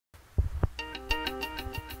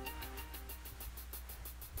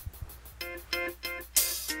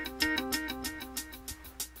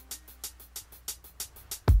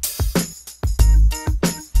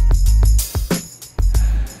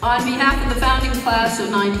On behalf of the founding class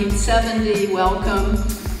of 1970, welcome.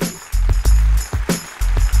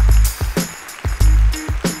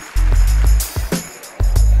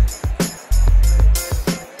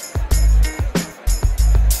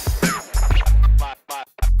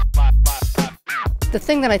 The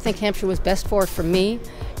thing that I think Hampshire was best for me,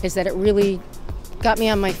 is that it really got me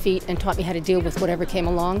on my feet and taught me how to deal with whatever came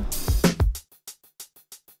along.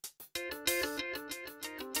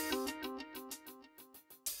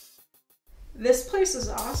 This place is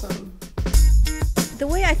awesome. The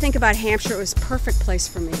way I think about Hampshire, it was a perfect place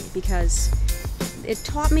for me because it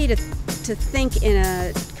taught me to think in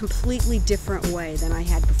a completely different way than I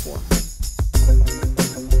had before.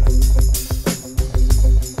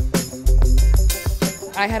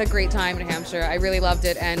 I had a great time in Hampshire. I really loved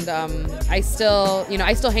it, and I still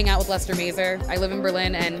hang out with Lester Mazer. I live in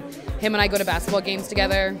Berlin, and him and I go to basketball games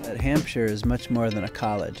together. Hampshire is much more than a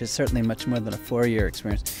college. It's certainly much more than a four-year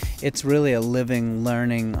experience. It's really a living,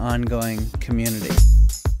 learning, ongoing community.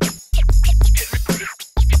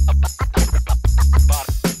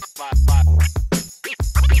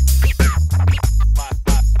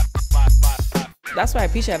 That's what I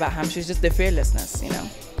appreciate about Hampshire, is just the fearlessness,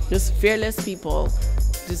 Just fearless people,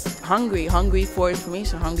 just hungry for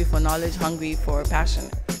information, hungry for knowledge, hungry for passion.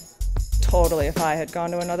 Totally, if I had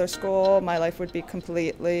gone to another school, my life would be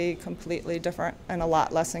completely different and a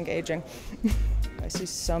lot less engaging. I see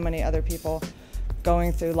so many other people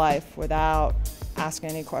going through life without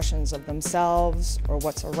asking any questions of themselves or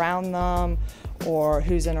what's around them or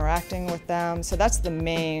who's interacting with them. So that's the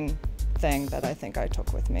main thing that I think I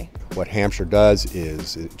took with me. What Hampshire does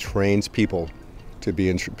is it trains people to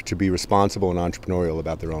be responsible and entrepreneurial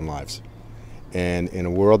about their own lives. And in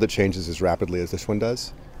a world that changes as rapidly as this one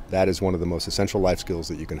does, that is one of the most essential life skills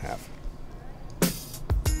that you can have.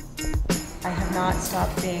 I have not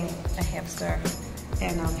stopped being a hamster,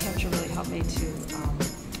 and Hampshire really helped me to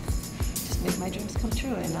just make my dreams come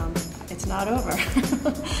true, and it's not over.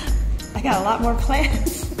 I got a lot more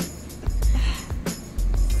plans.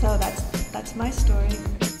 So that's my story.